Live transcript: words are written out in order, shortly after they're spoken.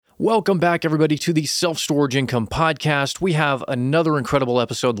Welcome back, everybody, to the Self-Storage Income Podcast. We have another incredible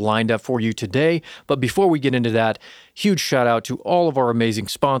episode lined up for you today. But before we get into that, huge shout out to all of our amazing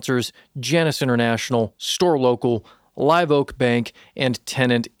sponsors, Janus International, Store Local, Live Oak Bank, and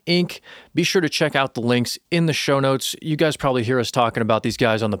Tenant Inc. Be sure to check out the links in the show notes. You guys probably hear us talking about these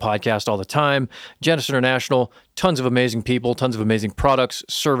guys on the podcast all the time. Janus International, tons of amazing people, tons of amazing products,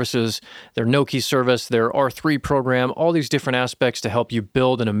 services, their no-key service, their R3 program, all these different aspects to help you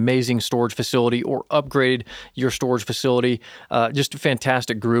build an amazing storage facility or upgrade your storage facility. Just a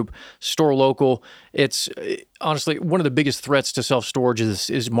fantastic group. Store Local, it's honestly one of the biggest threats to self-storage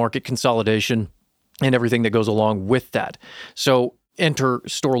is market consolidation and everything that goes along with that. So enter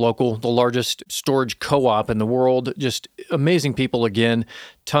Store Local, the largest storage co-op in the world. Just amazing people again,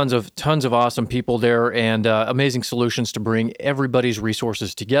 tons of awesome people there, and amazing solutions to bring everybody's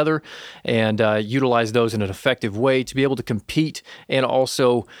resources together and utilize those in an effective way to be able to compete and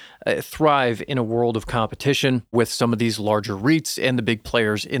also thrive in a world of competition with some of these larger REITs and the big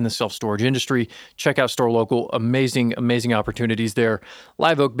players in the self-storage industry. Check out Store Local. Amazing opportunities there.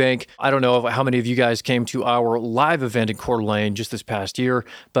 Live Oak Bank. I don't know how many of you guys came to our live event in Coeur d'Alene just this past year,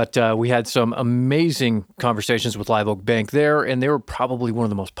 but we had some amazing conversations with Live Oak Bank there, and they were probably one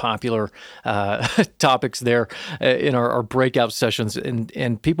of the most popular topics there in our breakout sessions.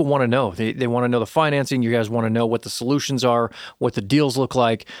 And people want to know. They want to know the financing. You guys want to know what the solutions are, what the deals look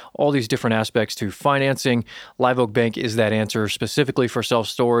like, all these different aspects to financing. Live Oak Bank is that answer specifically for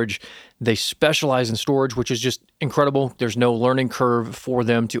self-storage. They specialize in storage, which is just incredible. There's no learning curve for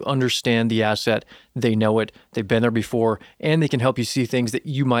them to understand the asset. They know it. They've been there before, and they can help you see things that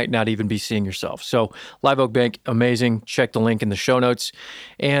you might not even be seeing yourself. So Live Oak Bank, amazing. Check the link in the show notes.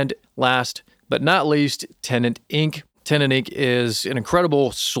 And last but not least, Tenant Inc. Tenant Inc. is an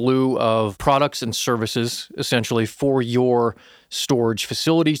incredible slew of products and services, essentially, for your storage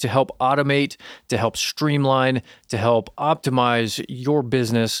facility to help automate, to help streamline, to help optimize your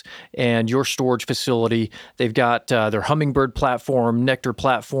business and your storage facility. They've got their Hummingbird platform, Nectar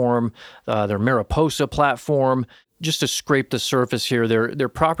platform, their Mariposa platform. Just to scrape the surface here, their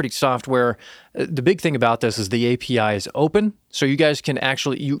property software, the big thing about this is the API is open. So you guys can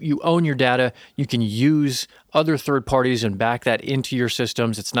actually, you own your data. You can use other third parties and back that into your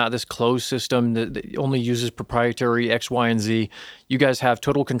systems. It's not this closed system that only uses proprietary X, Y, and Z. You guys have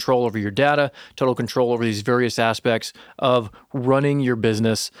total control over your data, total control over these various aspects of running your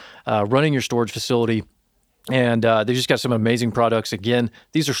business, running your storage facility. And they just got some amazing products. Again,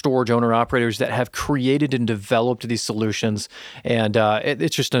 these are storage owner-operators that have created and developed these solutions. And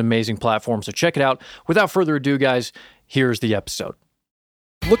it's just an amazing platform. So check it out. Without further ado, guys, here's the episode.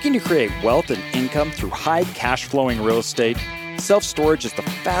 Looking to create wealth and income through high cash-flowing real estate? Self-storage is the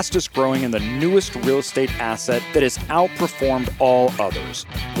fastest growing and the newest real estate asset that has outperformed all others.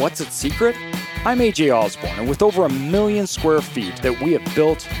 What's its secret? I'm AJ Osborne, and with over 1 million square feet that we have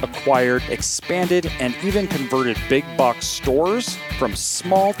built, acquired, expanded, and even converted big box stores from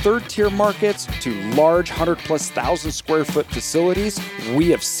small third-tier markets to large 100,000+ square foot facilities, we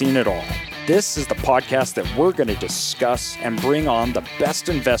have seen it all. This is the podcast that we're going to discuss and bring on the best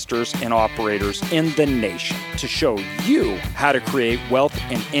investors and operators in the nation to show you how to create wealth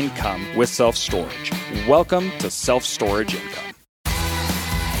and income with self-storage. Welcome to Self-Storage Income.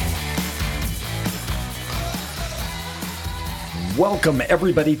 Welcome,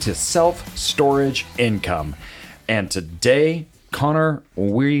 everybody, to Self-Storage Income. And today, Connor,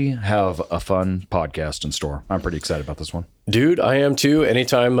 we have a fun podcast in store. I'm pretty excited about this one. Dude, I am too.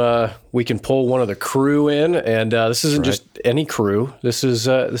 Anytime we can pull one of the crew in, and this isn't just any crew. This is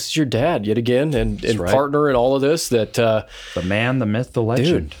your dad yet again, and partner in all of this. That the man, the myth, the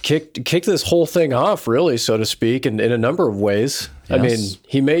legend. Dude, kicked this whole thing off, really, so to speak, in a number of ways. Yes. I mean,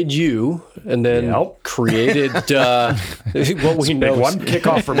 he made you, and then created what we know. One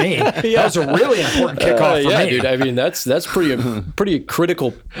kickoff for me. That was a really important kickoff for me. Dude. I mean, that's pretty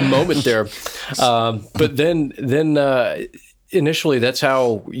critical moment there. But then initially, that's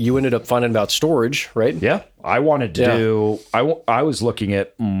how you ended up finding about storage, right? Yeah, I wanted to do. I was looking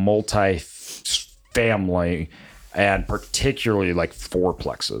at multi-family and particularly like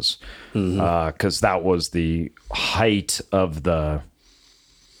fourplexes, because that was the height of the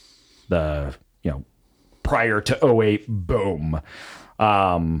prior to 2008 boom.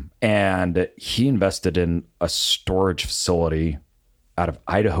 And he invested in a storage facility out of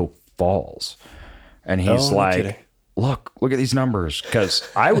Idaho Falls, and he's like, look at these numbers. Because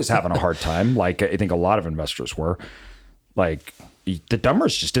I was having a hard time, like I think a lot of investors were, like the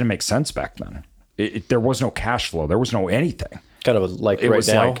numbers just didn't make sense back then. There was no cash flow. There was no anything. Kind of like it right was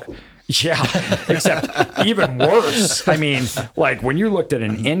now. Yeah, except even worse. I mean, like when you looked at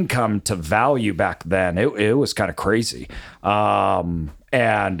an income to value back then, it was kind of crazy.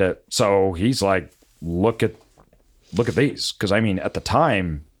 And so he's like, look at these. Because I mean, at the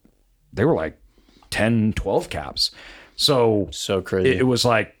time, they were like 10, 12 caps. So crazy. It was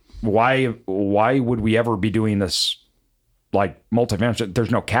like, why would we ever be doing this like multifamily?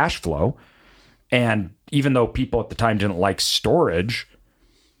 There's no cash flow. And even though people at the time didn't like storage,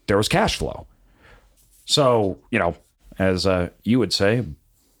 there was cash flow. So, as you would say,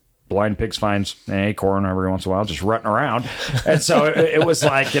 blind pigs finds an acorn every once in a while, just rutting around. And so it was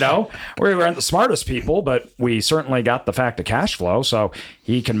like, we weren't the smartest people, but we certainly got the fact of cash flow. So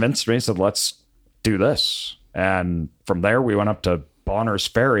he convinced me, said, let's do this. And from there, we went up to Bonner's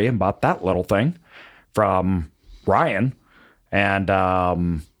Ferry and bought that little thing from Ryan. And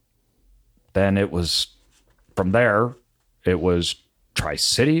then it was, from there, it was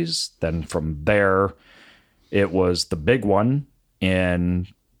Tri-Cities. Then from there, it was the big one in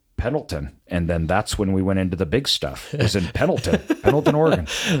Pendleton. And then that's when we went into the big stuff. It was in Pendleton, Oregon.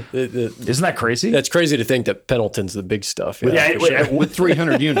 Isn't that crazy? That's crazy to think that Pendleton's the big stuff. With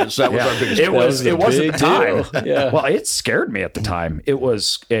 300 units, that was our biggest. It was at the time. Yeah. Well, it scared me at the time. It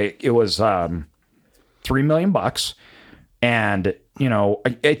was $3 million. And,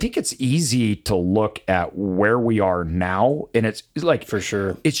 I think it's easy to look at where we are now. And it's like, for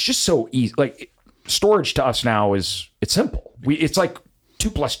sure, it's just so easy. Like storage to us now it's simple. It's like 2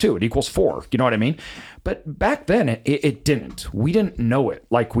 + 2, it equals 4. You know what I mean? But back then it didn't. We didn't know it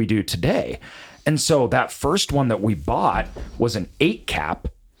like we do today. And so that first one that we bought was an 8 cap.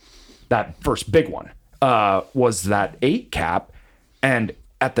 That first big one was that 8 cap. And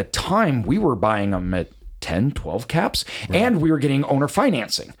at the time we were buying them at 10, 12 caps, and we were getting owner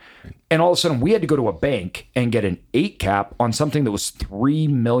financing. And all of a sudden we had to go to a bank and get an 8 cap on something that was $3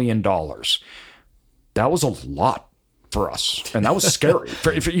 million. That was a lot for us. And that was scary.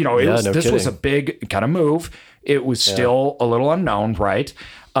 This was a big kind of move. It was still a little unknown, right?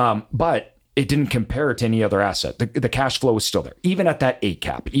 But it didn't compare to any other asset. The cash flow was still there, even at that 8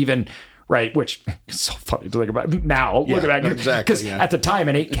 cap, right? Which is so funny to think about now. Look at that. Exactly. Because at the time,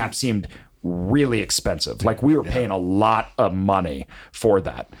 an 8 cap seemed really expensive. Like we were paying a lot of money for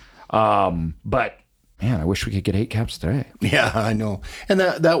that. But man, I wish we could get 8 caps today. Yeah, I know. And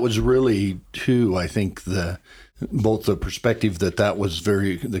that was really too, I think, both the perspective that was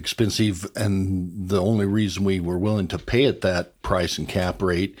very expensive, and the only reason we were willing to pay at that price and cap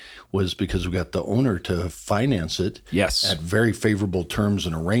rate was because we got the owner to finance it. Yes. At very favorable terms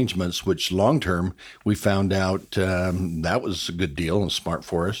and arrangements, which long term we found out that was a good deal and smart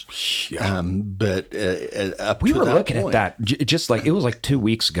for us. Yeah. But up we to were that looking point, at that just like it was like 2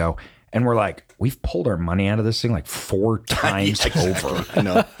 weeks ago. And we're like, we've pulled our money out of this thing like 4 times over. I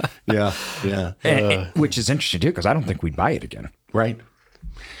know. Yeah. And, which is interesting too, because I don't think we'd buy it again. Right.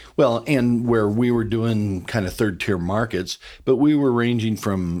 Well, and where we were doing kind of third tier markets, but we were ranging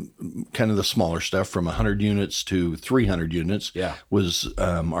from kind of the smaller stuff from 100 units to 300 units was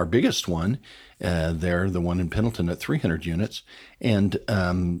our biggest one there, the one in Pendleton at 300 units. And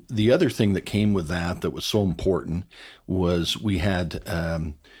the other thing that came with that was so important was we had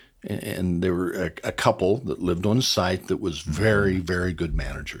and there were a couple that lived on site that was very, very good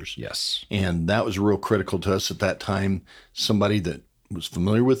managers. Yes. And that was real critical to us at that time. Somebody that was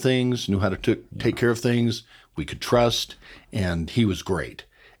familiar with things, knew how to take care of things, we could trust, and he was great.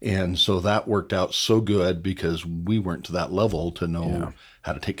 And so that worked out so good because we weren't to that level to know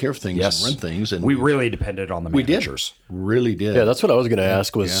how to take care of things and run things. And we really depended on the managers. We really did. Yeah, that's what I was going to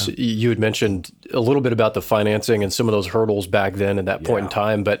ask was you had mentioned a little bit about the financing and some of those hurdles back then at that point in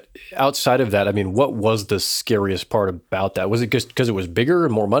time. But outside of that, I mean, what was the scariest part about that? Was it just because it was bigger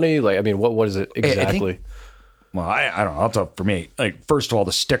and more money? Like, I mean, what is it exactly? I don't know. I'll tell for me, like, first of all,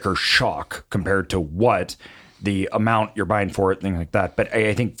 the sticker shock compared to what the amount you're buying for it, things like that. But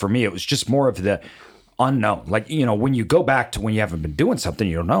I think for me, it was just more of the unknown. Like, when you go back to when you haven't been doing something,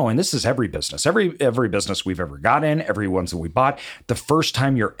 you don't know. And this is every business, every business we've ever got in, every ones that we bought. The first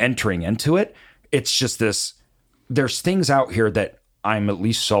time you're entering into it, it's just this, there's things out here that I'm at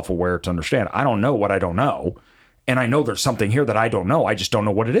least self-aware to understand. I don't know what I don't know. And I know there's something here that I don't know. I just don't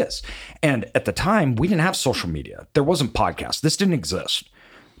know what it is. And at the time, we didn't have social media. There wasn't podcasts. This didn't exist.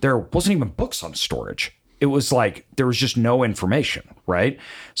 There wasn't even books on storage. It was like, there was just no information, right?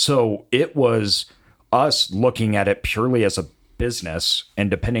 So it was us looking at it purely as a business and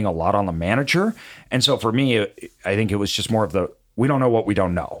depending a lot on the manager. And so for me, I think it was just more of we don't know what we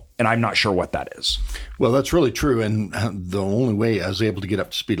don't know. And I'm not sure what that is. Well, that's really true. And the only way I was able to get up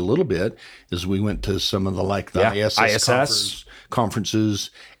to speed a little bit is we went to some of the ISS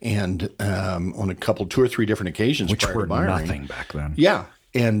conferences and on a couple, 2 or 3 different occasions. Which were Byron. nothing back then. Yeah.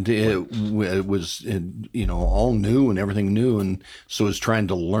 And it was, all new and everything new. And so I was trying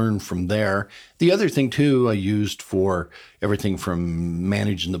to learn from there. The other thing, too, I used for everything from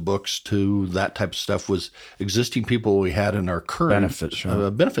managing the books to that type of stuff was existing people we had in our current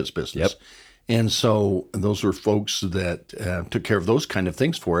benefits business. Yep. And so those were folks that took care of those kind of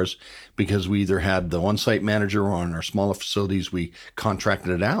things for us because we either had the on-site manager or on our smaller facilities, we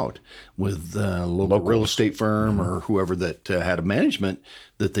contracted it out with a local real estate firm or whoever that had a management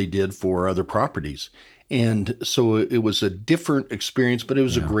that they did for other properties. And so it was a different experience, but it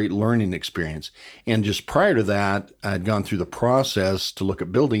was a great learning experience. And just prior to that, I'd gone through the process to look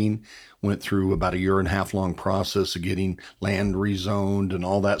at building, went through about a 1.5 year long process of getting land rezoned and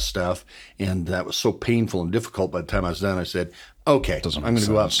all that stuff. And that was so painful and difficult. By the time I was done, I said, okay, I'm going to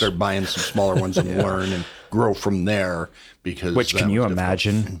go out and start buying some smaller ones and learn and grow from there. Which can you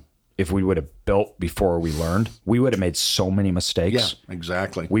imagine if we would have built before we learned? We would have made so many mistakes. Yeah,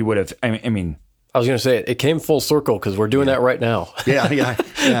 exactly. We would have, I mean, I was going to say it came full circle because we're doing that right now. Yeah.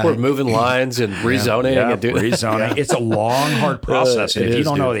 We're moving lines and rezoning. Rezoning. It's a long, hard process. And if you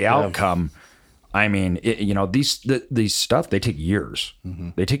don't know the outcome, I mean, these stuff, they take years.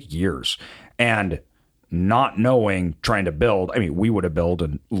 Mm-hmm. They take years. And not knowing, trying to build, I mean, we would have built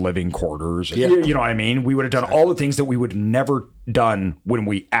in living quarters. You know what I mean? We would have done all the things that we would have never done when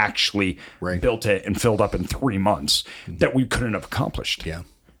we actually built it and filled up in 3 months that we couldn't have accomplished. Yeah.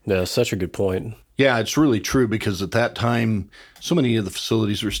 Yeah, such a good point. Yeah, it's really true because at that time, so many of the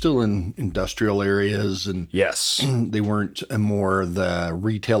facilities were still in industrial areas and they weren't more the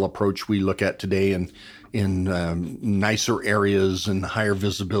retail approach we look at today and in nicer areas and higher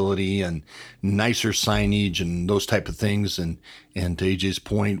visibility and nicer signage and those type of things. And to AJ's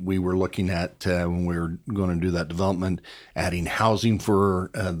point, we were looking at when we were going to do that development, adding housing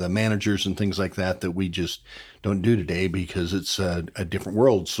for the managers and things like that we just don't do today because it's a different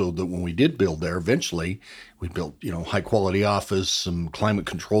world. So that when we did build there, eventually we built, high quality office, some climate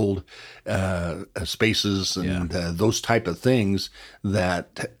controlled spaces and those type of things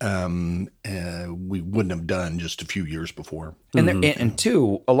that we wouldn't have done just a few years before. And and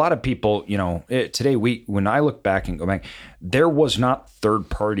two, a lot of people, today when I look back and go back, there was not third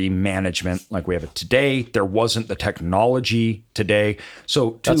party management like we have it today. There wasn't the technology today.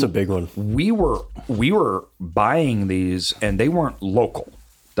 So that's a big one. We were buying these and they weren't local.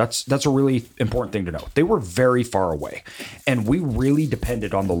 That's a really important thing to know. They were very far away. And we really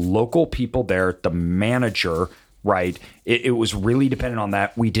depended on the local people there, the manager, right? It was really dependent on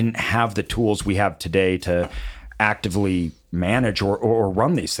that. We didn't have the tools we have today to actively manage or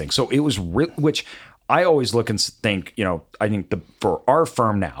run these things. So it was which I always look and think, I think for our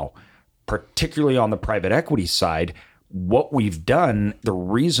firm now, particularly on the private equity side, what we've done, the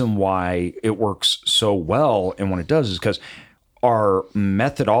reason why it works so well and when it does is because our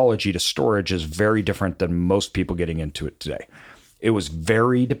methodology to storage is very different than most people getting into it today. It was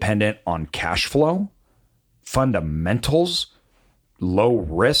very dependent on cash flow, fundamentals, low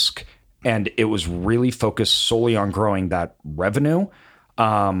risk, and it was really focused solely on growing that revenue.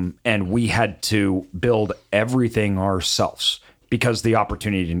 And we had to build everything ourselves because the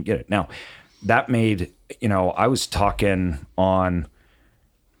opportunity didn't get it. Now, that made, I was talking on,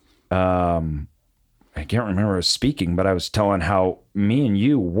 I can't remember I was speaking, but I was telling how me and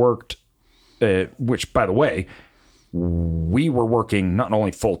you worked, which, by the way, we were working not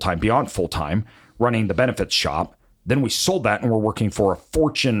only full-time, beyond full-time, running the benefits shop. Then we sold that and we're working for a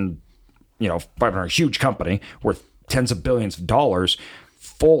Fortune, 500, huge company worth tens of billions of dollars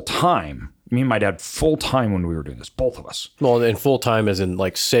full-time. Me and my dad full-time when we were doing this, both of us. Well, and full-time as in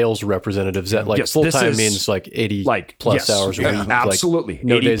like sales representatives. That full-time means like 80 plus hours a week. Absolutely. Like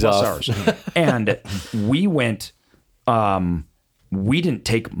no days off. Hours. And we went, we didn't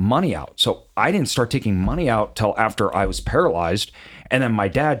take money out. So I didn't start taking money out till after I was paralyzed. And then my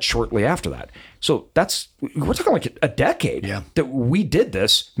dad shortly after that. So we're talking like a decade that we did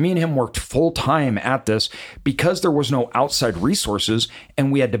this. Me and him worked full time at this because there was no outside resources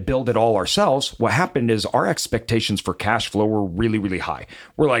and we had to build it all ourselves. What happened is our expectations for cash flow were really, really high.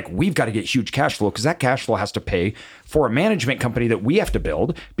 We're like, we've got to get huge cash flow because that cash flow has to pay for a management company that we have to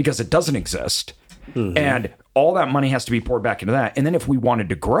build because it doesn't exist. Mm-hmm. And all that money has to be poured back into that. And then if we wanted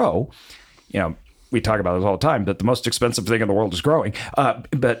to grow, we talk about this all the time, that the most expensive thing in the world is growing.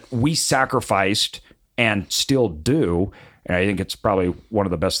 But we sacrificed and still do. And I think it's probably one of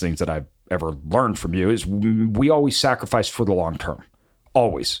the best things that I've ever learned from you is we always sacrifice for the long term.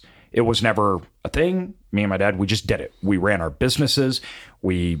 Always. It was never a thing. Me and my dad, we just did it. We ran our businesses.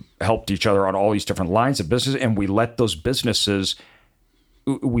 We helped each other on all these different lines of business, and we let those businesses,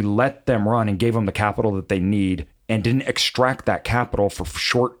 we let them run and gave them the capital that they need and didn't extract that capital for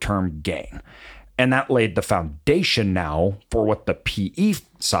short-term gain. And that laid the foundation now for what the PE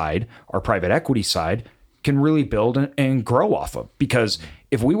side, our private equity side, can really build and grow off of. Because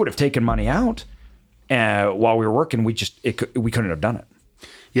if we would have taken money out while we were working, we couldn't have done it.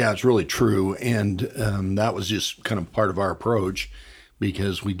 Yeah, it's really true. And that was just kind of part of our approach,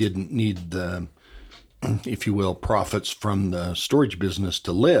 because we didn't need the, if you will, profits from the storage business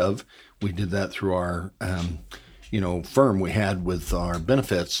to live. We did that through our, firm we had with our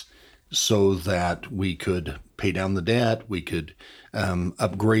benefits, so that we could pay down the debt, we could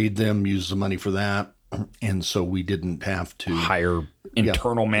upgrade them, use the money for that. And so we didn't have to hire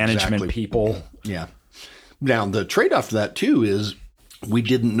internal management people. Yeah. Now, the trade-off to that, too, is we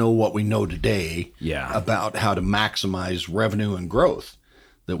didn't know what we know today about how to maximize revenue and growth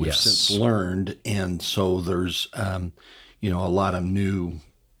that we've since learned. And so there's, a lot of new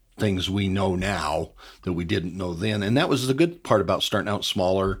things we know now that we didn't know then. And that was the good part about starting out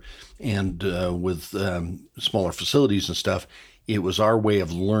smaller and with smaller facilities and stuff. It was our way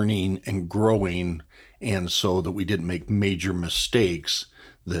of learning and growing, and so that we didn't make major mistakes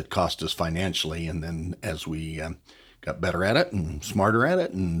that cost us financially. And then as we got better at it and smarter at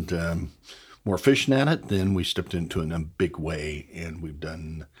it and more efficient at it, then we stepped into it in a big way, and we've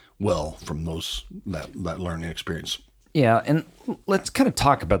done well from that learning experience. Yeah, and let's kind of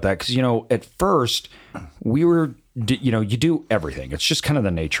talk about that, because, at first we were, you do everything. It's just kind of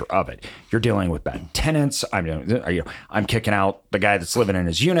the nature of it. You're dealing with bad tenants. I'm kicking out the guy that's living in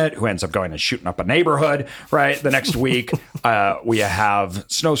his unit who ends up going and shooting up a neighborhood, right? The next week, we have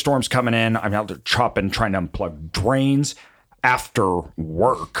snowstorms coming in. I'm out there trying to unplug drains after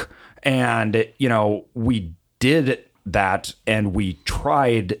work. And, we did that, and we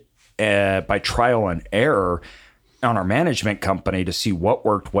tried by trial and error on our management company to see what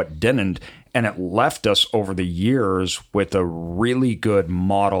worked, what didn't. And it left us over the years with a really good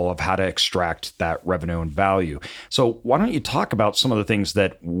model of how to extract that revenue and value. So why don't you talk about some of the things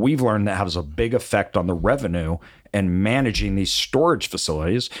that we've learned that has a big effect on the revenue and managing these storage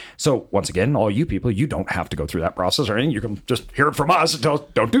facilities. So once again, all you people, you don't have to go through that process or anything. You can just hear it from us and tell us,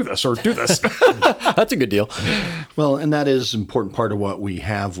 don't do this or do this. That's a good deal. Well, and that is an important part of what we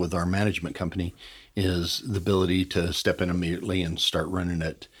have with our management company, is the ability to step in immediately and start running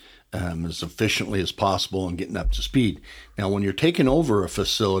it as efficiently as possible and getting up to speed. Now, when you're taking over a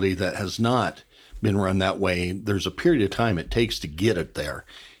facility that has not been run that way, there's a period of time it takes to get it there.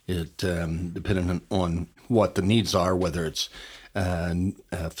 It depending on what the needs are, whether it's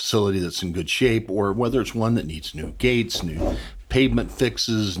a facility that's in good shape or whether it's one that needs new gates, new pavement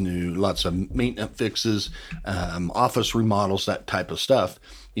fixes, lots of maintenance fixes, office remodels, that type of stuff.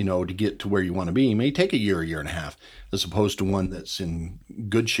 To get to where you want to be, it may take a year and a half, as opposed to one that's in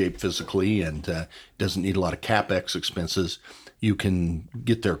good shape physically and doesn't need a lot of CapEx expenses. You can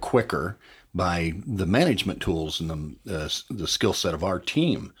get there quicker by the management tools and the skill set of our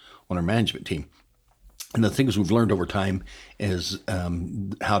team, on our management team. And the things we've learned over time is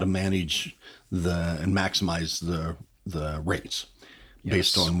how to manage and maximize the rates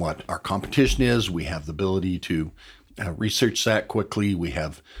based on what our competition is. We have the ability to research that quickly. We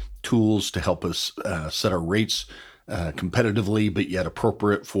have tools to help us set our rates competitively, but yet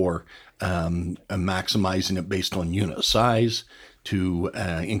appropriate for maximizing it based on unit size to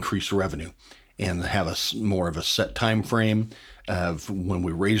increase revenue, and have more of a set time frame of when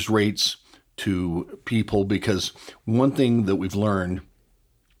we raise rates to people. Because one thing that we've learned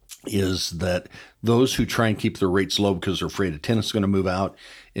is that those who try and keep their rates low because they're afraid a tenant's going to move out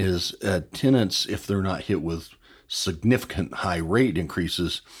is tenants, if they're not hit with significant high rate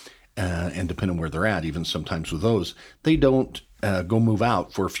increases, and depending on where they're at, even sometimes with those, they don't go move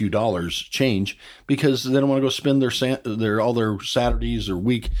out for a few dollars change, because they don't want to go spend all their Saturdays or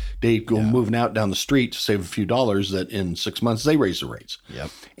weekday moving out down the street to save a few dollars that in 6 months they raise the rates. Yep.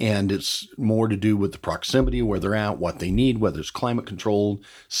 And it's more to do with the proximity, where they're at, what they need, whether it's climate controlled,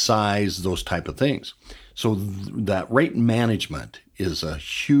 size, those type of things. So that rate management is a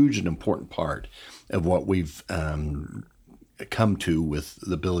huge and important part of what we've come to with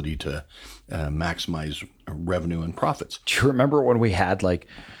the ability to maximize revenue and profits. Do you remember when we had like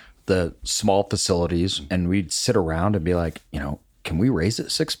the small facilities and we'd sit around and be like, can we raise it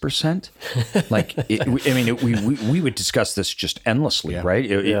 6%? Like, we would discuss this just endlessly,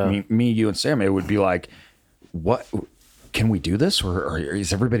 right? Me, you, and Sam, it would be like, what, can we do this? Or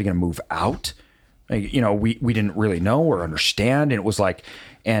is everybody going to move out? We didn't really know or understand. And it was like,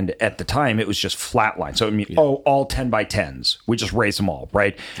 and at the time it was just flatline. So I mean, all 10 by 10s, we just raise them all,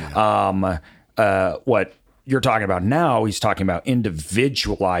 right? Yeah. What you're talking about now, he's talking about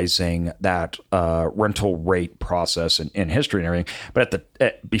individualizing that rental rate process and history and everything.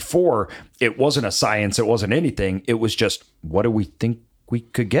 But before, it wasn't a science, it wasn't anything. It was just, what do we think we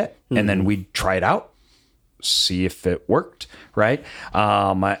could get? Mm-hmm. And then we'd try it out, see if it worked, right?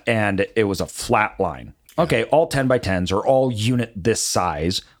 And it was a flat line. Okay, all 10 by 10s or all unit this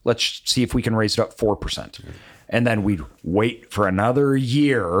size. Let's see if we can raise it up 4%. Mm-hmm. And then we'd wait for another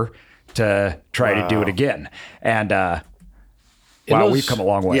year to try to do it again. And we've come a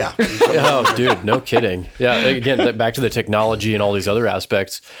long way. Yeah. Oh, dude, no kidding. Yeah, again, back to the technology and all these other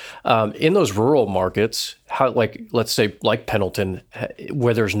aspects. In those rural markets, how, like, let's say like Pendleton,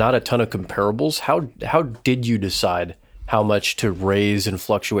 where there's not a ton of comparables, how did you decide how much to raise and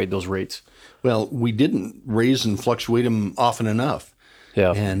fluctuate those rates? Well, we didn't raise and fluctuate them often enough.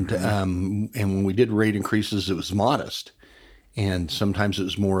 Yeah. And when we did rate increases, it was modest. And sometimes it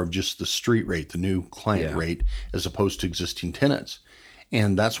was more of just the street rate, the new client rate, as opposed to existing tenants.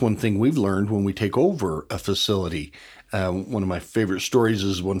 And that's one thing we've learned when we take over a facility. One of my favorite stories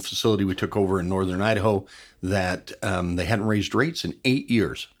is one facility we took over in northern Idaho that they hadn't raised rates in 8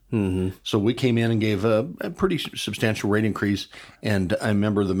 years. Mm-hmm. So we came in and gave a pretty substantial rate increase. And I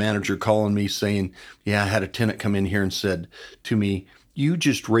remember the manager calling me saying, I had a tenant come in here and said to me, "You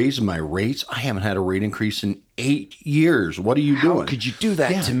just raised my rates. I haven't had a rate increase in 8 years. What are you doing? How could you do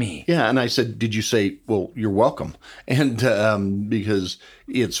that to me?" Yeah. And I said, "Did you say, well, you're welcome?" And because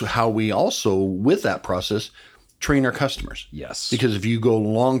it's how we also, with that process, train our customers. Yes. Because if you go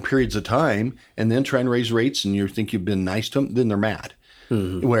long periods of time and then try and raise rates and you think you've been nice to them, then they're mad.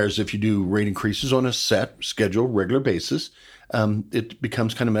 Mm-hmm. Whereas if you do rate increases on a set, scheduled, regular basis, it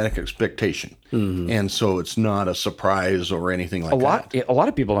becomes kind of an expectation. Mm-hmm. And so it's not a surprise or anything like that. A lot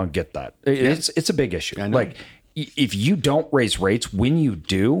of people don't get that. It's a big issue. Like, if you don't raise rates, when you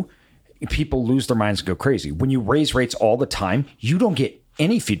do, people lose their minds and go crazy. When you raise rates all the time, you don't get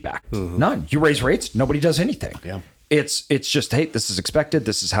any feedback. Mm-hmm. None. You raise rates, nobody does anything. Yeah. It's just, hey, this is expected.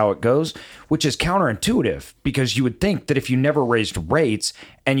 This is how it goes, which is counterintuitive, because you would think that if you never raised rates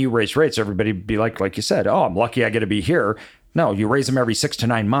and you raise rates, everybody would be like you said, "Oh, I'm lucky I get to be here." No, you raise them every 6 to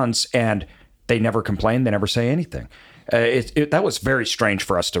 9 months and they never complain. They never say anything. That was very strange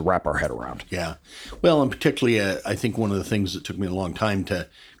for us to wrap our head around. Yeah. Well, and particularly, I think one of the things that took me a long time to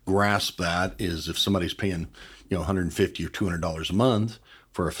grasp that is if somebody's paying, $150 or $200 a month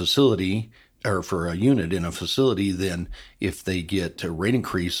for a facility or for a unit in a facility, then if they get a rate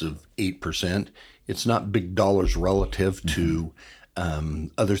increase of 8%, it's not big dollars relative to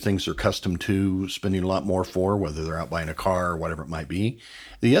other things they're accustomed to spending a lot more for, whether they're out buying a car or whatever it might be.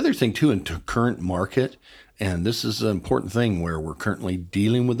 The other thing too, in the current market, and this is an important thing where we're currently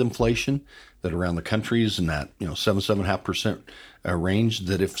dealing with inflation, that around the country is in that 7.5% range,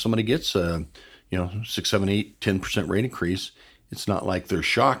 that if somebody gets a 6, 7, 8, 10% rate increase, it's not like they're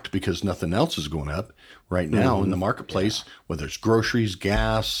shocked because nothing else is going up right now in the marketplace, whether it's groceries,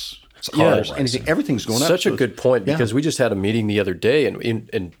 gas, cars, anything, everything's going up. Such a good point, because we just had a meeting the other day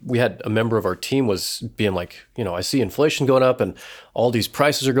and we had a member of our team was being like, I see inflation going up and all these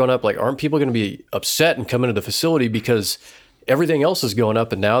prices are going up. Like, aren't people going to be upset and come into the facility because everything else is going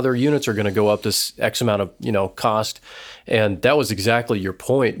up and now their units are going to go up this X amount of, cost? And that was exactly your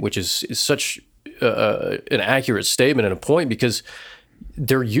point, which is such an accurate statement and a point, because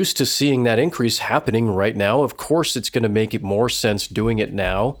they're used to seeing that increase happening right now. Of course, it's going to make it more sense doing it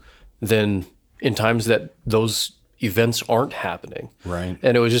now than in times that those events aren't happening. Right.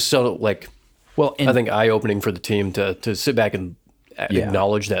 And it was just so I think eye-opening for the team to sit back and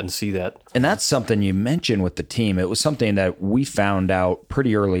acknowledge that and see that. And that's something you mentioned with the team. It was something that we found out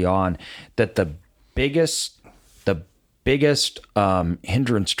pretty early on, that the biggest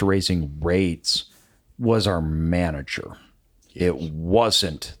hindrance to raising rates was our manager. Yes. It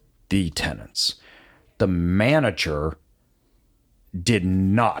wasn't the tenants. The manager did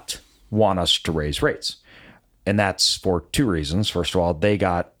not want us to raise rates. And that's for 2 reasons. First of all, they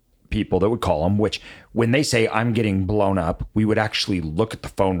got people that would call them, which when they say I'm getting blown up, we would actually look at the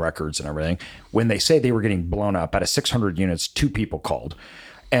phone records and everything. When they say they were getting blown up out of 600 units, 2 people called,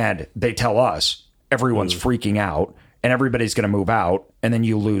 and they tell us everyone's freaking out and everybody's going to move out. And then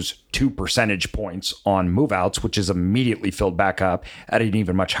you lose 2 percentage points on move outs, which is immediately filled back up at an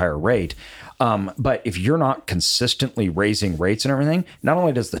even much higher rate. But if you're not consistently raising rates and everything, not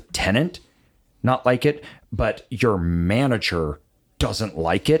only does the tenant not like it, but your manager doesn't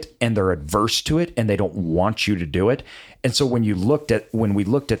like it and they're adverse to it and they don't want you to do it. And so when we looked at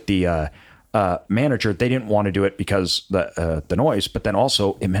the manager, they didn't want to do it because the noise, but then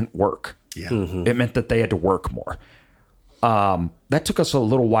also it meant work. Yeah. It meant that they had to work more. That took us a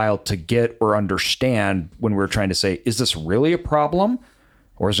little while to get or understand when we were trying to say, is this really a problem?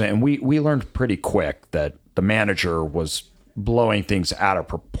 Or is it? And we learned pretty quick that the manager was blowing things out of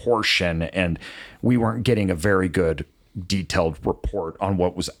proportion, and we weren't getting a very good detailed report on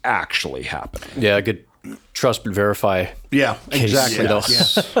what was actually happening. Yeah, good trust but verify. Yeah, exactly.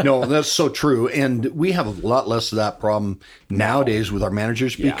 Yeah. No, that's so true. And we have a lot less of that problem nowadays with our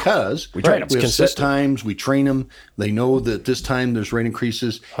managers because we train them. We have set times, we train them. They know that this time there's rate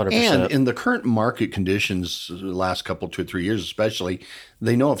increases. 100%. And in the current market conditions, the last couple, 2 or 3 years especially,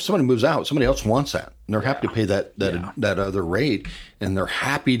 they know if somebody moves out, somebody else wants that. And they're happy to pay that other rate, and they're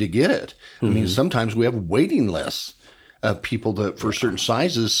happy to get it. I mean, sometimes we have waiting lists of people that for certain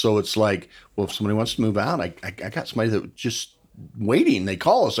sizes. So it's like, well, if somebody wants to move out, I got somebody that just waiting. They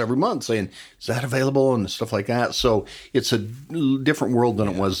call us every month saying, is that available? And stuff like that. So it's a different world than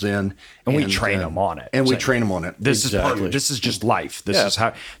it was then. And we train them on it. And we train them on it. This is just life. This is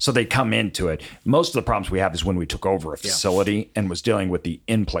how, so they come into it. Most of the problems we have is when we took over a facility and was dealing with the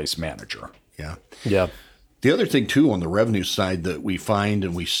in-place manager. Yeah. Yeah. The other thing, too, on the revenue side that we find,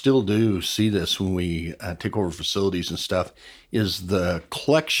 and we still do see this when we take over facilities and stuff, is the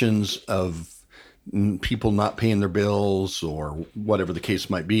collections of people not paying their bills or whatever the case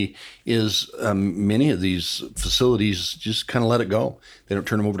might be, is many of these facilities just kind of let it go. They don't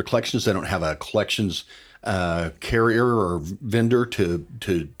turn them over to collections. They don't have a collections carrier or vendor to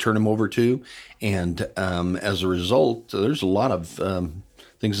turn them over to. And as a result, there's a lot of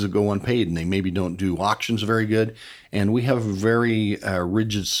things that go unpaid, and they maybe don't do auctions very good. And we have a very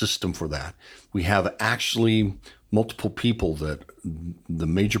rigid system for that. We have actually multiple people that the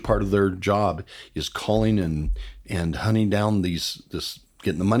major part of their job is calling and hunting down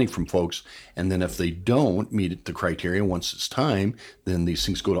getting the money from folks. And then if they don't meet the criteria once it's time, then these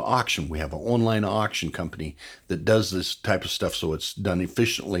things go to auction. We have an online auction company that does this type of stuff, so it's done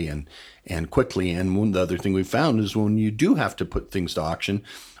efficiently and quickly. And the other thing we found is when you do have to put things to auction,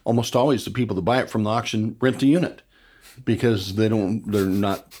 almost always the people that buy it from the auction rent the unit because they're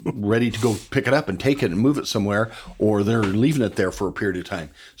not ready to go pick it up and take it and move it somewhere, or they're leaving it there for a period of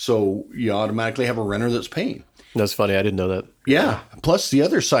time. So you automatically have a renter that's paying. That's funny. I didn't know that. Yeah. Plus the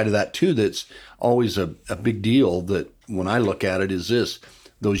other side of that too, that's always a big deal that when I look at it is this: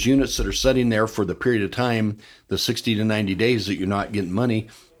 those units that are sitting there for the period of time, the 60 to 90 days that you're not getting money,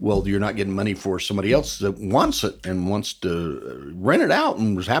 well, you're not getting money for somebody else that wants it and wants to rent it out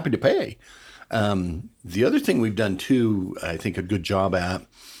and was happy to pay. The other thing we've done too, I think a good job at,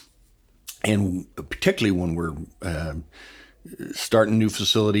 and particularly when we're starting a new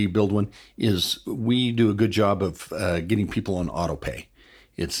facility, build one, is we do a good job of getting people on auto pay.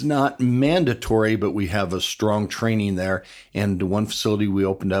 It's not mandatory, but we have a strong training there. And one facility we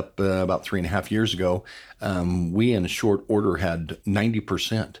opened up about 3.5 years ago, we in a short order had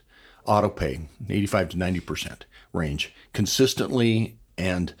 90% auto pay, 85 to 90% range consistently.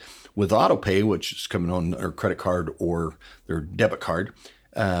 And with auto pay, which is coming on their credit card or their debit card,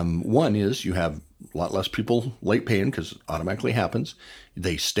 one is you have a lot less people late paying because it automatically happens.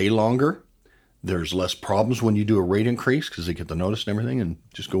 They stay longer. There's less problems when you do a rate increase because they get the notice and everything and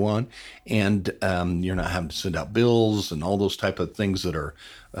just go on. And you're not having to send out bills and all those type of things that are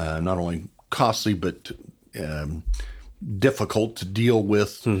not only costly but difficult to deal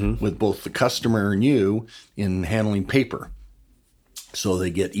with both the customer and you in handling paper. So they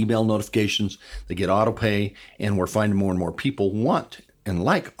get email notifications, they get auto pay, and we're finding more and more people want and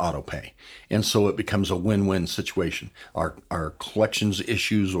like auto pay. And so it becomes a win-win situation. Our collections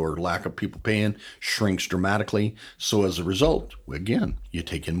issues or lack of people paying shrinks dramatically. So as a result, again, you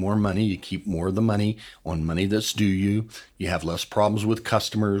take in more money, you keep more of the money on money that's due you. You have less problems with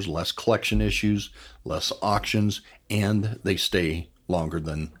customers, less collection issues, less auctions, and they stay longer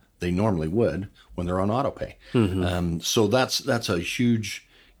than they normally would when they're on auto pay. So that's a huge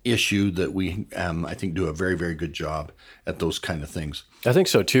issue that we, I think, do a very, very good job at those kind of things. I think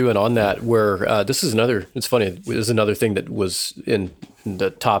so too. And on that, where it's funny, this is another thing that was in the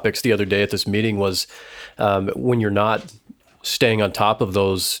topics the other day at this meeting was when you're not staying on top of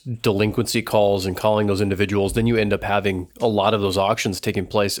those delinquency calls and calling those individuals, then you end up having a lot of those auctions taking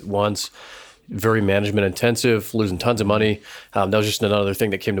place at once. Very management intensive, losing tons of money. That was just another thing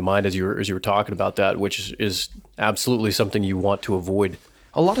that came to mind as you were talking about that, which is absolutely something you want to avoid.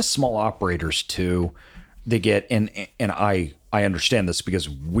 A lot of small operators too, they get and I understand this because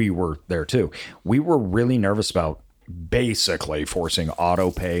we were there too. We were really nervous about basically forcing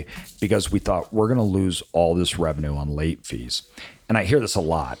auto pay because we thought we're going to lose all this revenue on late fees. and I hear this a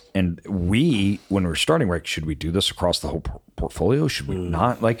lot. And when we're starting, like, should we do this across the whole portfolio? Should we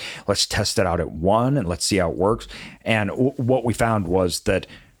not? Like, let's test it out at one and let's see how it works. And what we found was that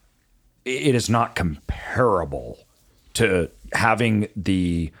it is not comparable to having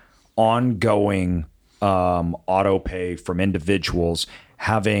the ongoing auto pay from individuals,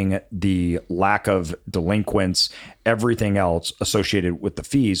 having the lack of delinquents, everything else associated with the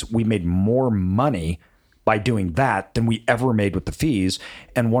fees. We made more money by doing that than we ever made with the fees.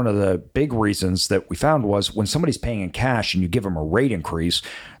 And one of the big reasons that we found was when somebody's paying in cash and you give them a rate increase,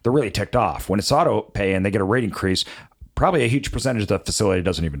 they're really ticked off. When it's auto pay and they get a rate increase, probably a huge percentage of the facility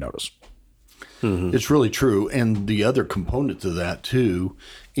doesn't even notice. Mm-hmm. It's really true. And the other component to that, too,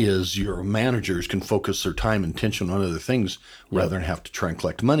 is your managers can focus their time and attention on other things rather than have to try and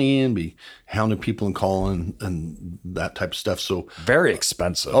collect money and be hounding people and calling and that type of stuff. So very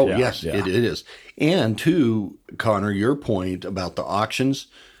expensive. Oh, yes, it is. And to Connor, your point about the auctions,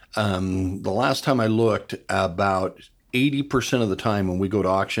 the last time I looked, about 80% of the time when we go to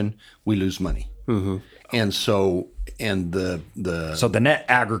auction, we lose money. Mm-hmm. And so, so the net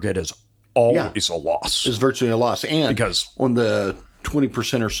aggregate is always a loss. It's virtually a loss. And because on the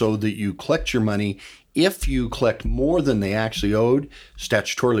 20% or so that you collect your money, if you collect more than they actually owed,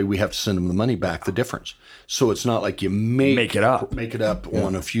 statutorily, we have to send them the money back, the difference. So it's not like you make it up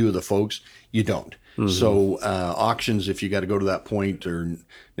on a few of the folks. You don't. Mm-hmm. So auctions, if you got to go to that point, are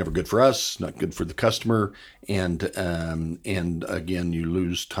never good for us, not good for the customer. And again, you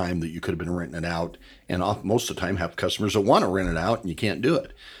lose time that you could have been renting it out. And most of the time have customers that want to rent it out and you can't do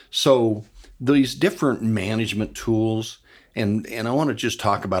it. So these different management tools, and I want to just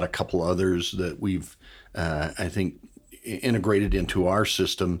talk about a couple others that we've, I think, integrated into our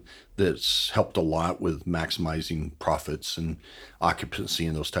system that's helped a lot with maximizing profits and occupancy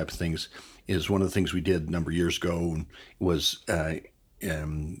and those type of things. Is one of the things we did a number of years ago was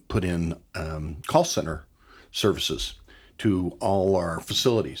put in call center services to all our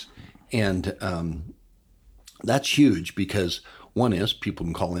facilities. And that's huge because one is people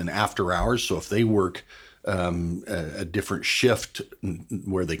can call in after hours. So if they work a different shift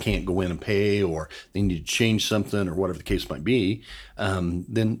where they can't go in and pay, or they need to change something, or whatever the case might be, then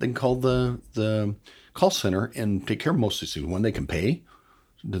they can call the call center and take care of most of these things. One, they can pay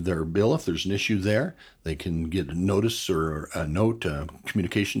their bill if there's an issue there. They can get a notice or a note,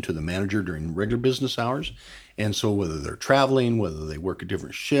 communication to the manager during regular business hours. And so whether they're traveling, whether they work a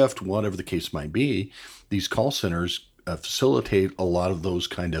different shift, whatever the case might be, these call centers facilitate a lot of those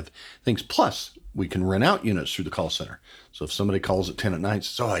kind of things. Plus, we can rent out units through the call center. So if somebody calls at 10 at night and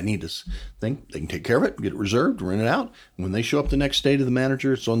says, I need this thing, they can take care of it, get it reserved, rent it out. And when they show up the next day to the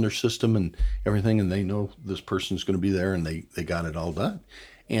manager, it's on their system and everything, and they know this person's going to be there, and they got it all done.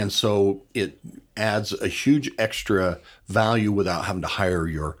 And so it adds a huge extra value without having to hire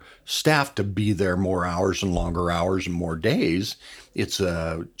your staff to be there more hours and longer hours and more days. It's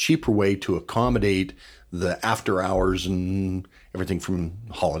a cheaper way to accommodate the after hours and everything from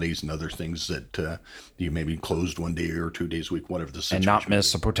holidays and other things that you may be closed 1 day or 2 days a week, whatever the situation. And not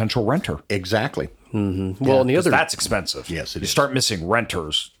miss a potential renter. Exactly. Mm-hmm. Well, and the other, that's expensive. Yes, it is. You start missing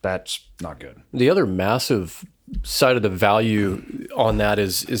renters, that's not good. The other massive side of the value on that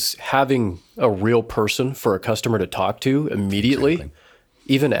is having a real person for a customer to talk to immediately,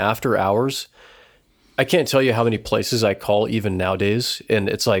 even after hours. I can't tell you how many places I call even nowadays, and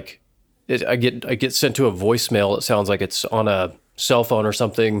it's like I get sent to a voicemail. It sounds like it's on a cell phone or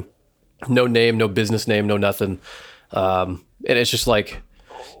something. No name, no business name, no nothing. And it's just like,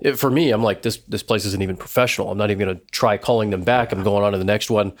 for me, I'm like, this place isn't even professional. I'm not even going to try calling them back. I'm going on to the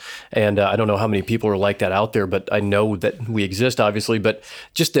next one. And I don't know how many people are like that out there, but I know that we exist, obviously. But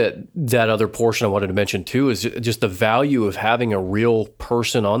just that other portion I wanted to mention too is just the value of having a real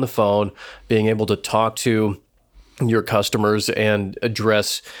person on the phone, being able to talk to your customers and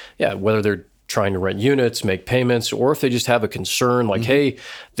address, whether they're trying to rent units, make payments, or if they just have a concern like, hey,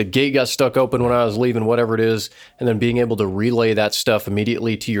 the gate got stuck open when I was leaving, whatever it is, and then being able to relay that stuff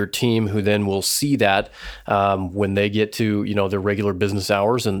immediately to your team, who then will see that when they get to, their regular business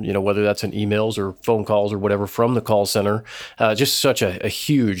hours, and, whether that's in emails or phone calls or whatever from the call center, just such a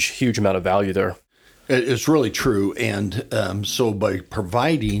huge amount of value there. It's really true. And so by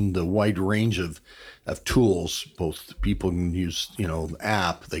providing the wide range of of tools. Both people can use, the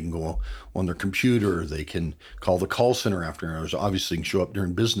app. They can go on their computer. They can call the call center after hours. Obviously, can show up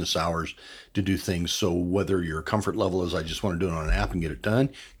during business hours to do things. So whether your comfort level is, I just want to do it on an app and get it done,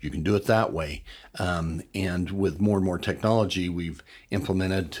 you can do it that way. And with more and more technology, we've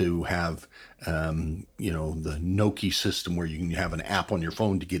implemented to have, the Noki system where you can have an app on your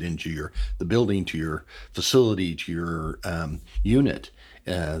phone to get into the building, to your facility, to your unit.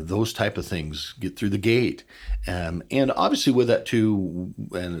 Those type of things, get through the gate. And obviously with that too,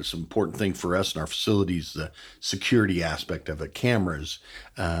 and it's an important thing for us in our facilities, the security aspect of it, cameras,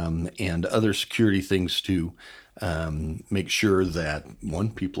 and other security things to make sure that, one,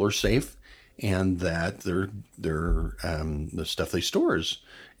 people are safe, and that the stuff they store is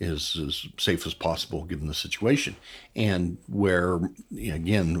as safe as possible given the situation. And where,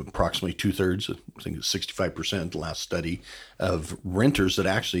 again, approximately 2/3, I think it's 65%, the last study, of renters that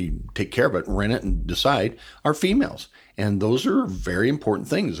actually take care of it, rent it, and decide are females. And those are very important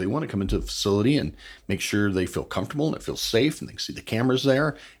things. They want to come into the facility and make sure they feel comfortable and it feels safe, and they can see the cameras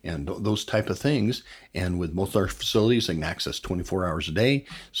there and those type of things. And with most of our facilities, they can access 24 hours a day.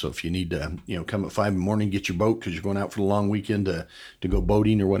 So if you need to, come at 5 in the morning, get your boat because you're going out for the long weekend to go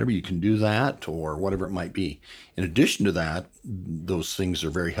boating or whatever, you can do that, or whatever it might be. In addition to that, those things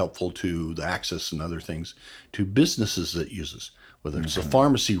are very helpful to the access and other things to businesses that use us. Whether it's a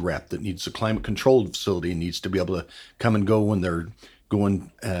pharmacy rep that needs a climate-controlled facility and needs to be able to come and go when they're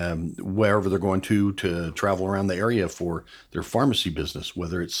going wherever they're going to travel around the area for their pharmacy business.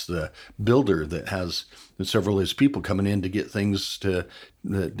 Whether it's the builder that has several of his people coming in to get things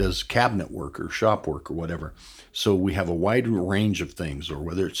that does cabinet work or shop work or whatever. So we have a wide range of things. Or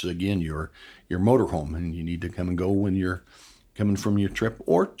whether it's, again, your motorhome and you need to come and go when you're coming from your trip,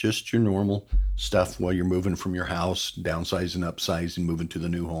 or just your normal stuff while you're moving from your house, downsizing, upsizing, moving to the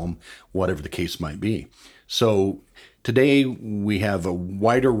new home, whatever the case might be. So today we have a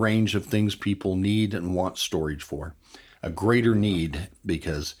wider range of things people need and want storage for. A greater need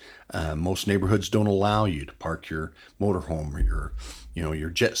because most neighborhoods don't allow you to park your motorhome or your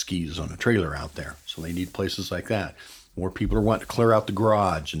jet skis on a trailer out there. So they need places like that. More people are wanting to clear out the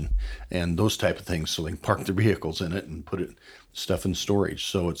garage and those type of things so they can park their vehicles in it and put stuff in storage.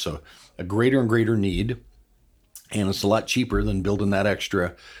 So it's a greater and greater need, and it's a lot cheaper than building that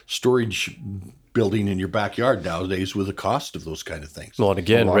extra storage building in your backyard nowadays with the cost of those kind of things. Well, and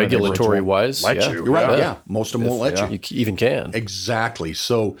again, regulatory-wise, you're right. Yeah, most of them won't let you. You even can. Exactly.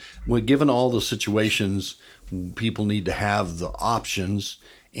 So, given all the situations, people need to have the options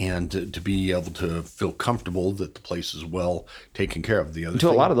and to be able to feel comfortable that the place is well taken care of. The other to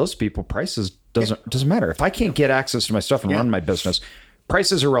a lot of those people, prices doesn't matter. If I can't get access to my stuff and run my business,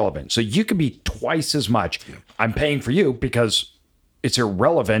 price is irrelevant. So you could be twice as much. I'm paying for you because it's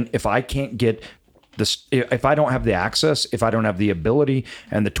irrelevant if I can't get this. If I don't have the access, if I don't have the ability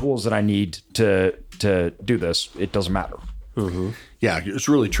and the tools that I need to do this, it doesn't matter. Mm-hmm. Yeah, it's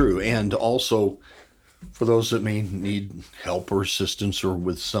really true. And also, for those that may need help or assistance or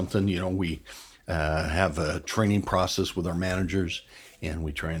with something, we have a training process with our managers, and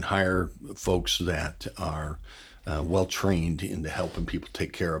we try and hire folks that are well trained into helping people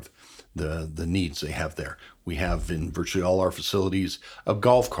take care of the needs they have there. We have in virtually all our facilities a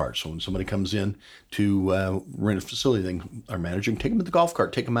golf cart. So when somebody comes in to rent a facility, our manager can take them to the golf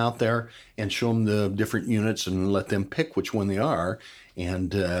cart, take them out there and show them the different units and let them pick which one they are.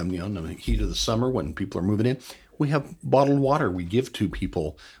 And, in the heat of the summer when people are moving in, we have bottled water we give to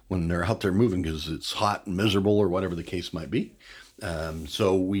people when they're out there moving because it's hot and miserable or whatever the case might be.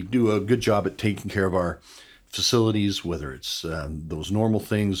 So we do a good job at taking care of our facilities, whether it's those normal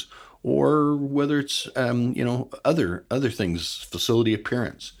things or whether it's, other things, facility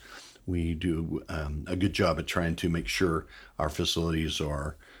appearance. We do a good job at trying to make sure our facilities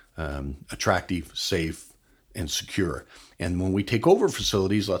are attractive, safe, and secure. And when we take over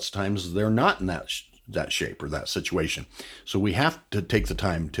facilities, lots of times they're not in that shape or that situation. So we have to take the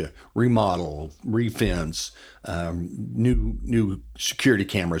time to remodel, refence, new security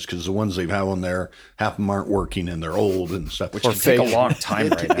cameras, because the ones they have on there, half of them aren't working and they're old and stuff. Which can take a long time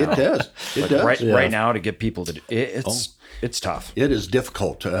right now. It does. It does. Right now to get people to it's tough. It is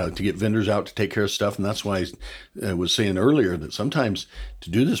difficult to get vendors out to take care of stuff. And that's why I was saying earlier that sometimes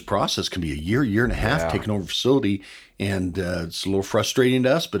to do this process can be a year and a half taking over a facility. And it's a little frustrating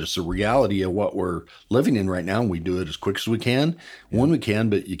to us, but it's the reality of what we're living in right now. And we do it as quick as we can, when we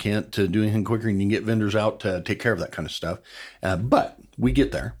can, but you can't do anything quicker. And you can get vendors out to take take care of that kind of stuff. But we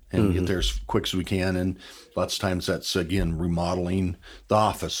get there, and we get there as quick as we can. And lots of times that's, again, remodeling the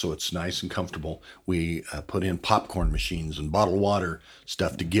office so it's nice and comfortable. We put in popcorn machines and bottled water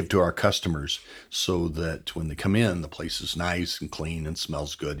stuff to give to our customers so that when they come in, the place is nice and clean and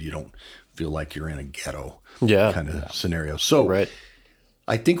smells good. You don't feel like you're in a ghetto kind of scenario. So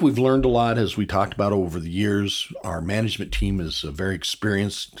I think we've learned a lot, as we talked about over the years. Our management team is a very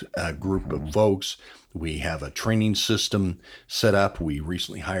experienced group of folks. We have a training system set up. We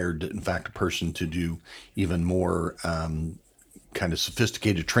recently hired, in fact, a person to do even more kind of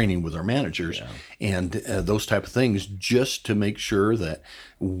sophisticated training with our managers and those type of things, just to make sure that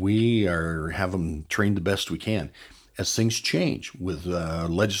we have them trained the best we can. As things change with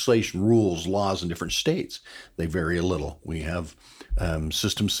legislation, rules, laws in different states, they vary a little. We have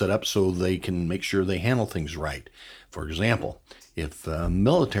systems set up so they can make sure they handle things right. For example, if a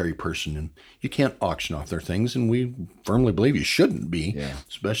military person, and you can't auction off their things, and we firmly believe you shouldn't be,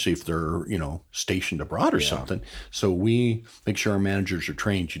 especially if they're, stationed abroad or something. So we make sure our managers are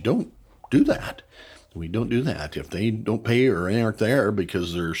trained. You don't do that. We don't do that. If they don't pay or aren't there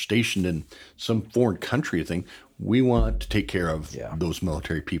because they're stationed in some foreign country thing, we want to take care of those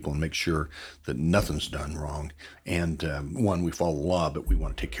military people and make sure that nothing's done wrong. And one, we follow the law, but we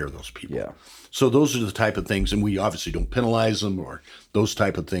want to take care of those people. Yeah. So those are the type of things, and we obviously don't penalize them or those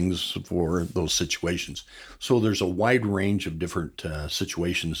type of things for those situations. So there's a wide range of different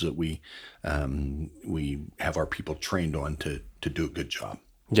situations that we have our people trained on to do a good job.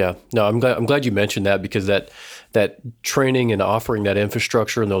 Yeah, no, I'm glad you mentioned that, because that training and offering that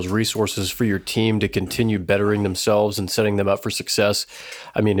infrastructure and those resources for your team to continue bettering themselves and setting them up for success,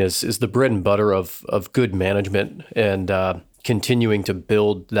 I mean, is the bread and butter of good management, and continuing to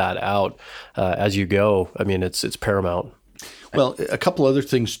build that out as you go. I mean, it's paramount. Well, a couple other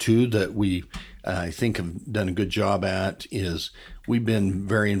things too that we I think have done a good job at is we've been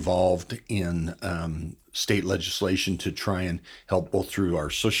very involved in state legislation to try and help both through our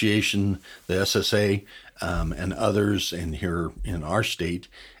association, the SSA, and others, and here in our state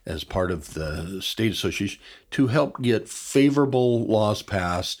as part of the state association, to help get favorable laws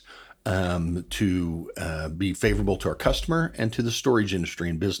passed to be favorable to our customer and to the storage industry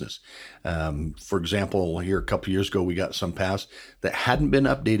and business. For example, here a couple of years ago, we got some passed that hadn't been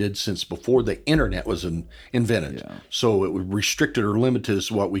updated since before the internet was invented. Yeah. So it would restricted or limited us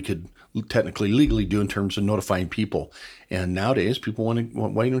what we could technically legally do in terms of notifying people. And nowadays, people want to,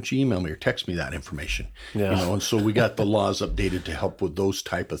 why don't you email me or text me that information? Yeah. And so we got the laws updated to help with those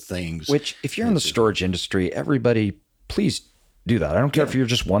type of things. Which, if you're in the storage industry, everybody, please do that. I don't care if you're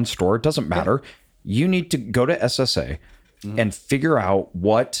just one store. It doesn't matter. You need to go to SSA and figure out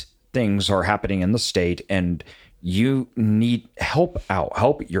what things are happening in the state, and you need help out.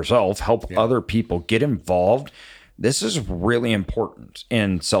 Help yourself, help other people, get involved. This is really important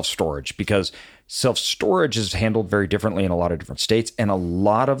in self-storage, because self-storage is handled very differently in a lot of different states, and a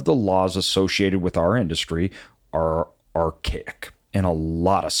lot of the laws associated with our industry are archaic in a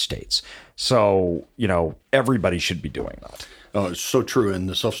lot of states. So, everybody should be doing that. Oh, it's so true. And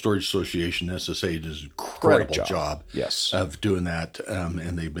the Self-Storage Association, SSA, does an incredible job of doing that.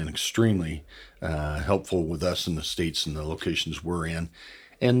 And they've been extremely helpful with us in the states and the locations we're in.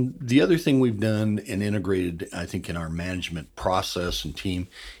 And the other thing we've done and integrated, I think, in our management process and team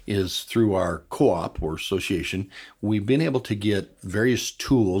is through our co-op or association, we've been able to get various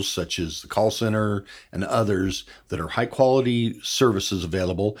tools such as the call center and others that are high quality services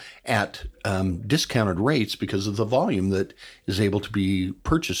available at discounted rates because of the volume that is able to be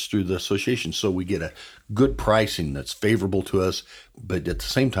purchased through the association. So we get a good pricing that's favorable to us, but at the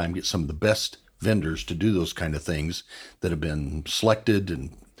same time get some of the best vendors to do those kind of things that have been selected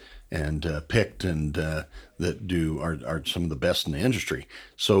and picked and that are some of the best in the industry.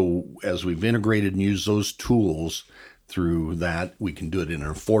 So as we've integrated and used those tools through that, we can do it in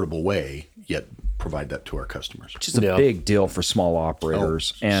an affordable way, yet provide that to our customers. Which is a big deal for small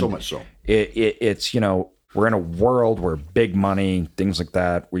operators. And so much so. It's, we're in a world where big money, things like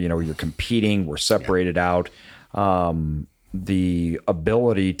that, where, you're competing, we're separated out. The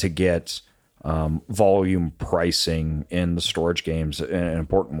ability to get volume pricing in the storage games, an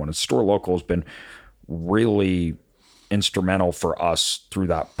important one. And Store Local has been really instrumental for us through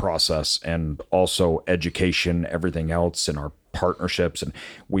that process, and also education, everything else in our partnerships. And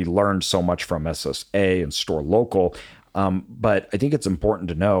we learned so much from SSA and Store Local. But I think it's important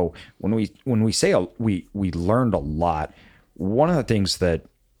to know when we say we learned a lot, one of the things that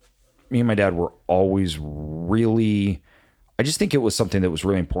me and my dad were always really, I just think it was something that was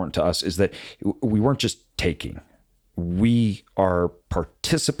really important to us, is that we weren't just taking, we are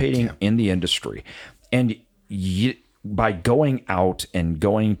participating in the industry. And by going out and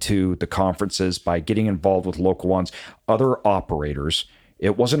going to the conferences, by getting involved with local ones, other operators,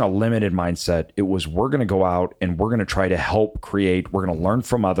 it wasn't a limited mindset. It was, we're going to go out and we're going to try to help create. We're going to learn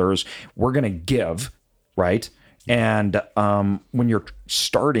from others. We're going to give, right? And when you're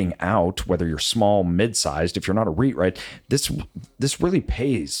starting out, whether you're small, mid-sized, if you're not a REIT, right, this really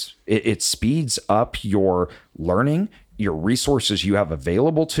pays. It speeds up your learning, your resources you have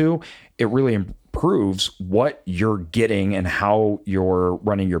available to. It really improves what you're getting and how you're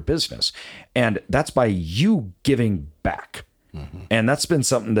running your business. And that's by you giving back. Mm-hmm. And that's been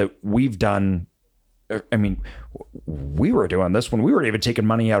something that we've done. I mean, we were doing this when we weren't even taking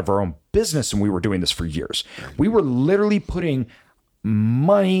money out of our own business, and we were doing this for years. We were literally putting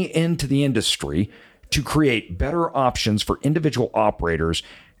money into the industry to create better options for individual operators.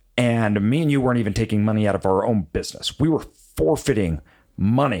 And me and you weren't even taking money out of our own business. We were forfeiting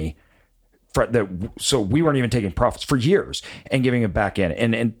money so we weren't even taking profits for years and giving it back in.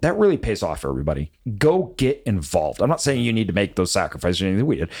 And that really pays off for everybody. Go get involved. I'm not saying you need to make those sacrifices or anything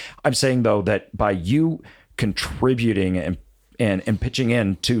we did. I'm saying, though, that by you contributing and pitching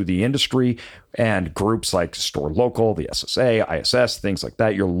into the industry and groups like Store Local, the SSA, ISS, things like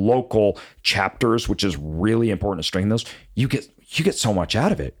that, your local chapters, which is really important to strengthen those, you get so much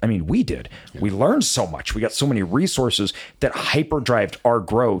out of it. I mean, we did. We learned so much. We got so many resources that hyperdrived our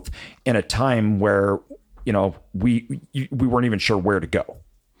growth in a time where, we weren't even sure where to go.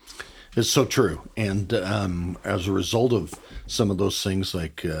 It's so true. And as a result of some of those things,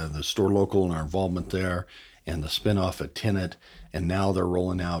 like the Store Local and our involvement there, and the spinoff at Tenet, and now they're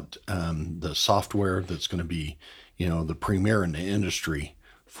rolling out the software that's going to be, the premier in the industry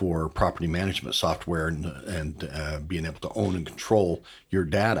for property management software and being able to own and control your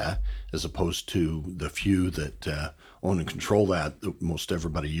data, as opposed to the few that own and control that most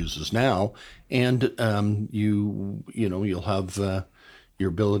everybody uses now. And you'll have your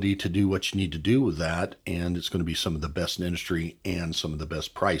ability to do what you need to do with that, and it's going to be some of the best in the industry and some of the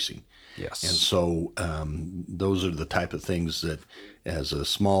best pricing. Yes. And so those are the type of things that, as a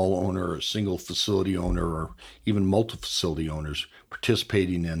small owner, or a single facility owner, or even multi-facility owners,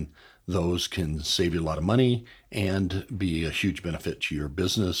 participating in those can save you a lot of money and be a huge benefit to your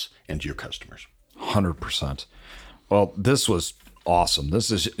business and to your customers. 100%. Well, this was awesome.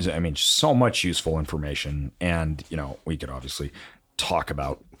 This is, so much useful information. And, we could obviously talk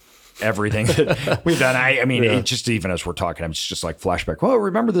about everything that we've done. It just, even as we're talking, I'm just like flashback. Well,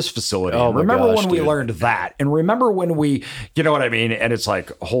 remember this facility. Remember when we learned that, and remember when we, you know what I mean? And it's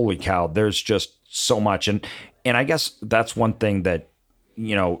like, holy cow, there's just so much. And I guess that's one thing that,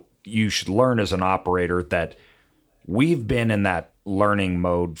 you should learn as an operator, that we've been in that learning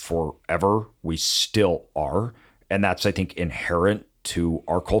mode forever. We still are. And that's, I think, inherent to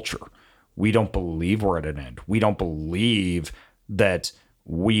our culture. We don't believe we're at an end. We don't believe that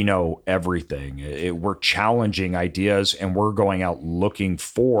we know everything. We're challenging ideas, and we're going out looking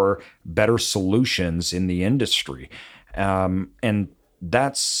for better solutions in the industry. And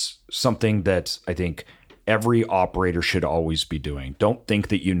that's something that I think every operator should always be doing. Don't think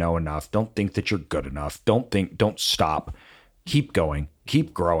that you know enough. Don't think that you're good enough. Don't stop. Keep going,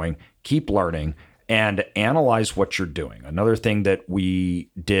 keep growing, keep learning, and analyze what you're doing. Another thing that we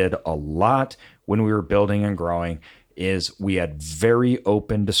did a lot when we were building and growing is we had very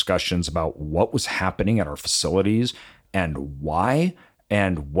open discussions about what was happening at our facilities and why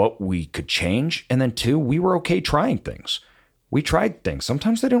and what we could change. And then 2, we were okay trying things. We tried things.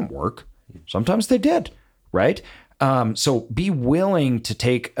 Sometimes they didn't work. Sometimes they did, right? So be willing to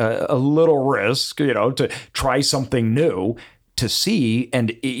take a little risk, to try something new, to see,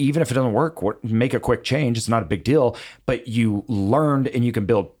 and even if it doesn't work, make a quick change. It's not a big deal, but you learned, and you can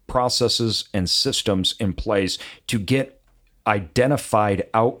build processes and systems in place to get identified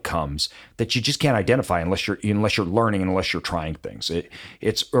outcomes that you just can't identify unless you're learning and unless you're trying things.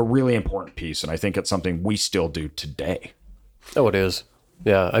 It's a really important piece, and I think it's something we still do today. Oh, it is.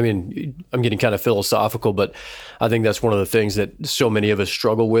 Yeah. I'm getting kind of philosophical, but I think that's one of the things that so many of us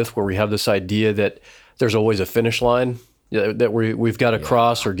struggle with, where we have this idea that there's always a finish line that we've got to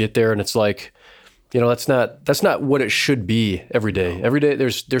cross or get there. And it's like, that's not what it should be every day. No. Every day there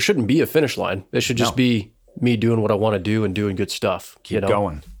shouldn't be a finish line. It should just be me doing what I want to do and doing good stuff. Keep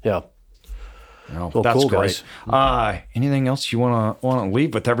going. Yeah. Well, that's cool, great. Guys. Anything else you want to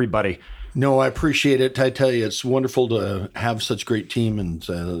leave with everybody? No, I appreciate it. I tell you, it's wonderful to have such a great team and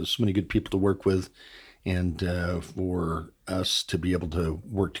so many good people to work with, and for us to be able to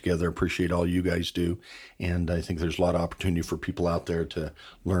work together. Appreciate all you guys do. And I think there's a lot of opportunity for people out there to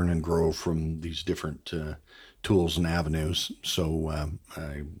learn and grow from these different tools and avenues. So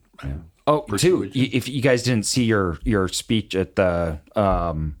Oh, too, if you guys didn't see your speech at the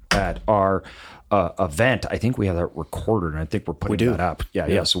at our event, I think we have that recorded, and I think we're putting that up.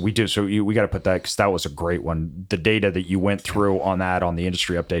 Yeah. So we do. So we got to put that, because that was a great one. The data that you went through on that, on the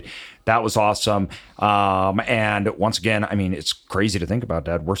industry update, that was awesome. And once again, I mean, it's crazy to think about,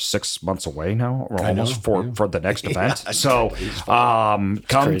 Dad. We're 6 months away now, or almost for the next event. So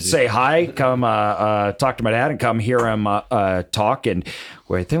come say hi, come talk to my dad, and come hear him talk. And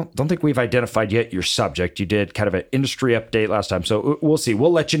I don't think we've identified yet your subject. You did kind of an industry update last time, so we'll see.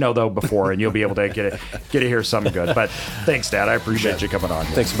 We'll let you know though before, and you'll be able to get to hear something good. But thanks, Dad. I appreciate you coming on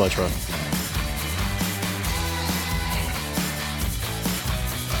here. Thanks so much, Ron.